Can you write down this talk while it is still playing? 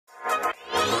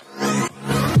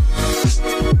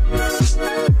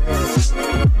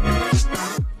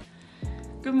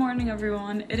morning,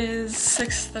 everyone. It is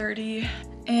 6:30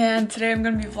 and today I'm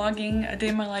gonna be vlogging a day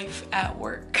in my life at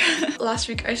work. Last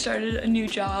week I started a new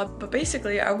job, but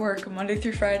basically I work Monday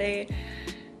through Friday,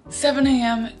 7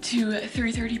 a.m. to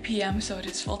 3:30 p.m. so it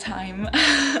is full time.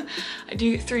 I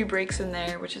do 3 breaks in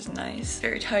there, which is nice.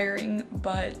 Very tiring,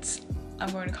 but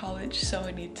I'm going to college, so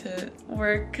I need to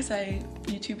work because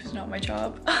YouTube is not my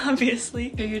job,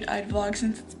 obviously. Figured I'd vlog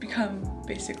since it's become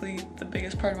basically the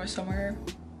biggest part of my summer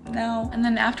now. And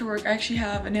then after work, I actually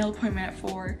have a nail appointment at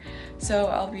 4, so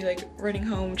I'll be like running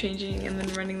home, changing, and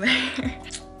then running there.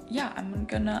 Yeah, I'm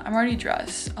already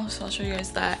dressed. Also, I'll show you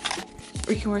guys that.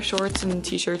 We can wear shorts and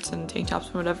t-shirts and tank tops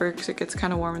and whatever because it gets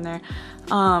kind of warm in there.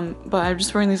 But I'm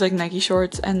just wearing these like Nike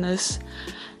shorts and this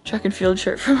track and field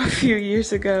shirt from a few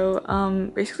years ago.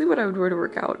 Basically what I would wear to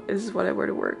work out is what I wear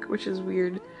to work, which is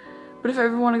weird. But if I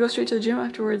ever want to go straight to the gym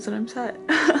afterwards, then I'm set.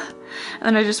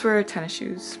 And then I just wear tennis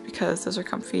shoes because those are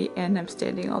comfy and I'm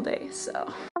standing all day,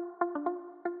 so.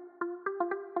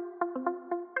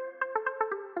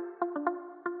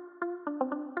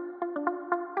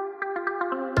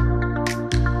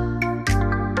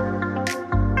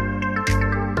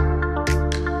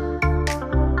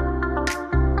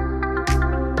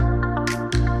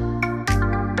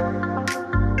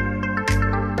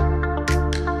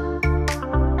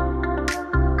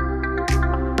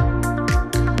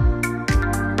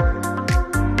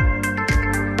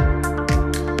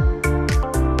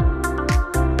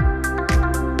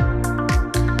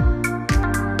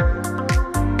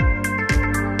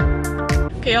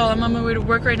 Okay, y'all, I'm on my way to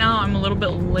work right now. I'm a little bit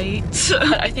late.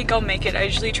 I think I'll make it. I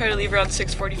usually try to leave around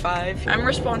 6:45. I'm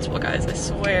responsible, guys, I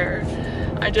swear.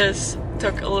 I just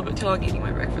took a little bit too long eating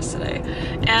my breakfast today.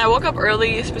 And I woke up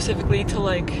early specifically to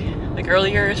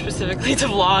earlier specifically to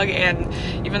vlog, and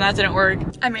even that didn't work.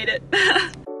 I made it.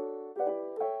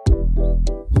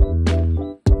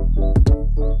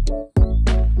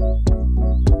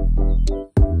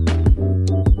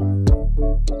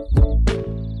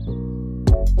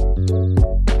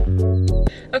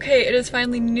 Okay, it is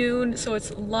finally noon, so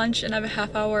it's lunch, and I have a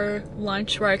half-hour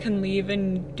lunch where I can leave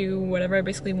and do whatever I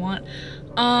basically want.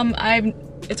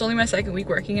 It's only my second week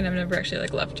working, and I've never actually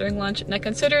left during lunch, and I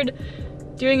considered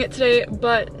doing it today,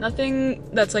 but nothing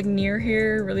that's near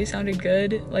here really sounded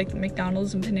good, like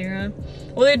McDonald's and Panera.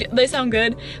 Well, they sound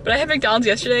good, but I had McDonald's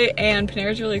yesterday, and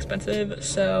Panera's really expensive,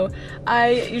 so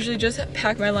I usually just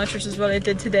pack my lunch, which is what I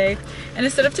did today. And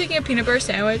instead of taking a peanut butter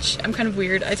sandwich, I'm kind of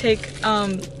weird. I take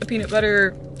a peanut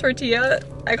butter tortilla.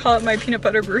 I call it my peanut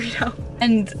butter burrito.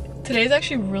 And today is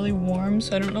actually really warm,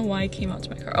 so I don't know why I came out to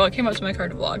my car. Oh, I came out to my car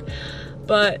to vlog.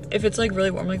 But if it's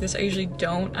really warm like this, I usually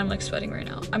don't. I'm sweating right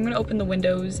now. I'm gonna open the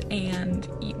windows and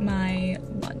eat my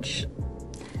lunch.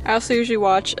 I also usually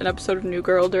watch an episode of New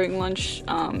Girl during lunch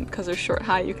because they're short.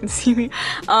 Hi, you can see me.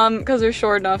 Because they're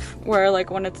short enough where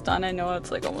when it's done, I know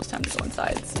it's almost time to go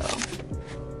inside. So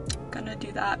I'm gonna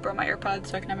do that. Brought my AirPods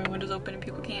so I can have my windows open and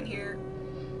people can't hear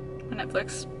my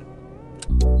Netflix.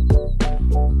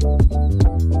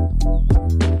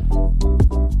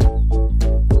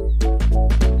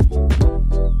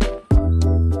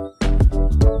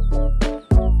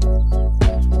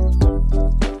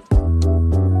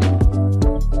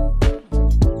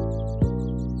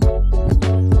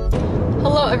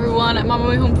 I'm on my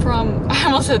way home from, I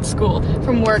almost said school,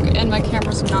 from work, and my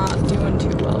camera's not doing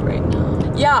too well right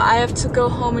now. Yeah, I have to go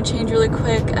home and change really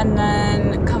quick and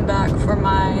then come back for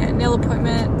my nail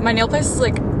appointment. My nail place is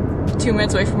 2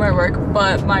 minutes away from where I work,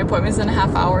 but my appointment's in a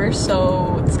half hour,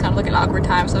 so it's kind of an awkward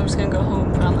time, so I'm just gonna go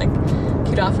home, put on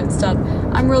cute outfit and stuff.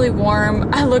 I'm really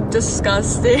warm, I look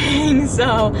disgusting,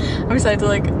 so I'm excited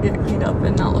to get cleaned up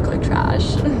and not look like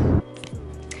trash.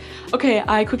 Okay,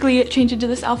 I quickly changed into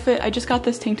this outfit. I just got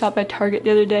this tank top at Target the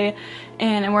other day,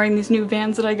 and I'm wearing these new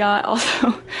Vans that I got.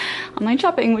 Also, online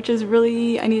shopping, which is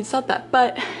really, I need to stop that.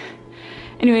 But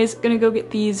anyways, gonna go get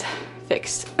these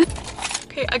fixed.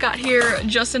 Okay, I got here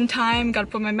just in time. Gotta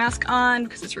put my mask on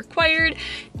because it's required,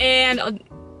 and I'll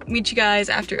meet you guys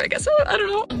after, I guess. I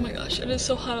don't know. Oh my gosh, it is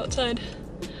so hot outside.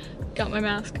 Got my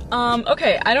mask.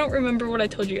 Okay, I don't remember what I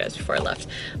told you guys before I left,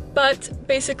 but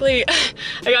basically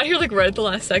I got here right at the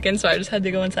last second, so I just had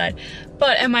to go inside.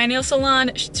 But at my nail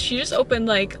salon, she just opened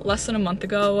less than a month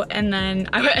ago, and then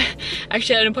I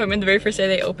actually had an appointment the very first day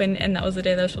they opened, and that was the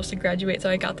day that I was supposed to graduate, so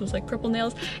I got those purple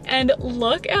nails, and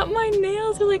look at my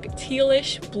nails. They're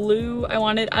tealish blue. I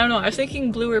don't know, I was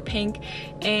thinking blue or pink,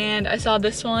 and I saw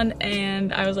this one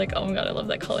and I was like, oh my god, I love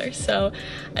that color. So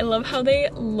I love how they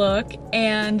look,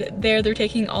 and they're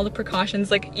taking all the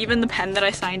precautions, even the pen that I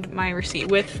signed my receipt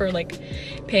with for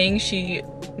paying, she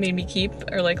made me keep,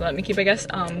 or let me keep, I guess,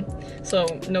 so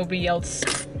nobody else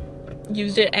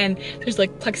used it, and there's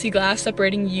like plexiglass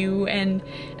separating you and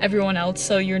everyone else,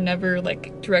 so you're never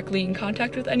like directly in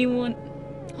contact with anyone.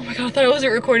 Oh my god, I thought I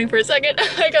wasn't recording for a second.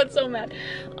 I got so mad.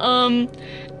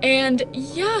 And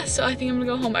yeah, so I think I'm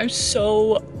gonna go home. I'm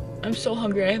so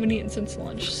hungry. I haven't eaten since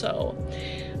lunch, so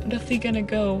I'm definitely gonna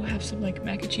go have some like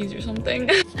mac and cheese or something.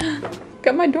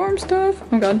 Got my dorm stuff. Oh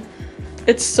my god,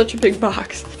 it's such a big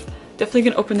box. Definitely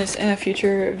gonna open this in a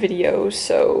future video,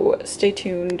 so stay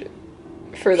tuned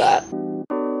for that.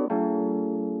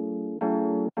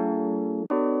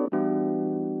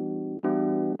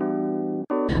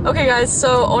 Okay guys,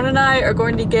 so Owen and I are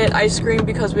going to get ice cream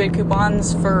because we had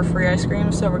coupons for free ice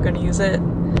cream, so we're gonna use it.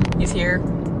 He's here.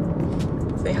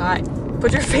 Say hi.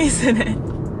 Put your face in it.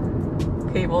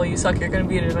 Okay, well you suck, you're gonna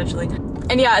be in it eventually.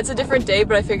 And yeah, it's a different day,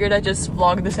 but I figured I'd just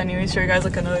vlog this anyway, show you guys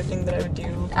like another thing that I would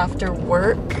do after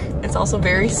work. It's also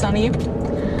very sunny.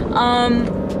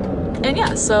 And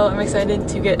yeah, so I'm excited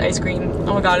to get ice cream.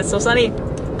 Oh my god, it's so sunny.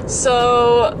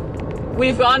 So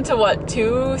we've gone to what,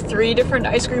 2, 3 different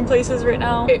ice cream places right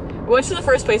now. Okay, we went to the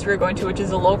first place we were going to, which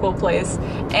is a local place,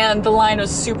 and the line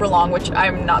was super long, which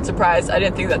I'm not surprised. I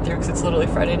didn't think that through because it's literally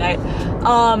Friday night.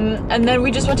 And then we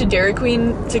just went to Dairy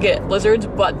Queen to get blizzards,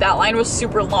 but that line was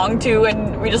super long too,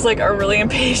 and we just like are really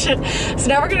impatient. So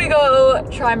now we're gonna go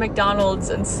try McDonald's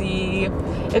and see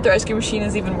if their ice cream machine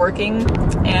is even working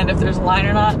and if there's a line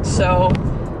or not. So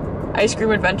ice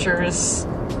cream adventures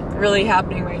really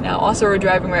happening right now. Also, we're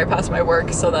driving right past my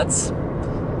work, so that's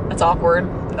awkward.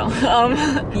 No.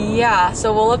 Yeah,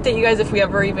 so we'll update you guys if we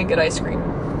ever even get ice cream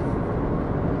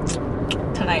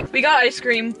tonight. We got ice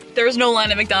cream. There was no line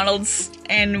at McDonald's,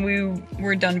 and we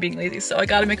were done being lazy, so I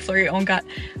got a McFlurry. Owen got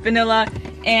vanilla,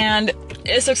 and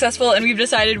it's successful, and we've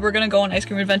decided we're gonna go on ice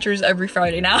cream adventures every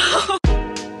Friday now.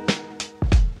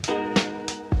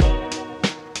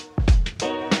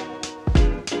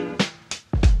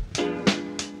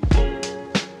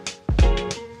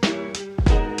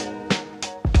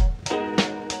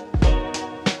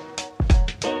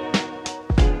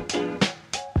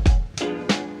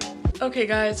 Okay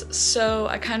guys, so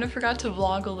I kind of forgot to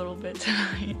vlog a little bit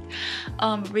tonight.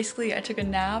 Basically I took a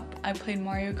nap, I played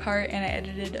Mario Kart, and I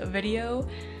edited a video,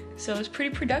 so it was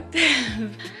pretty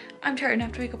productive. I'm tired and I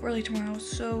have to wake up early tomorrow,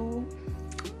 so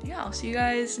yeah, I'll see you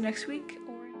guys next week.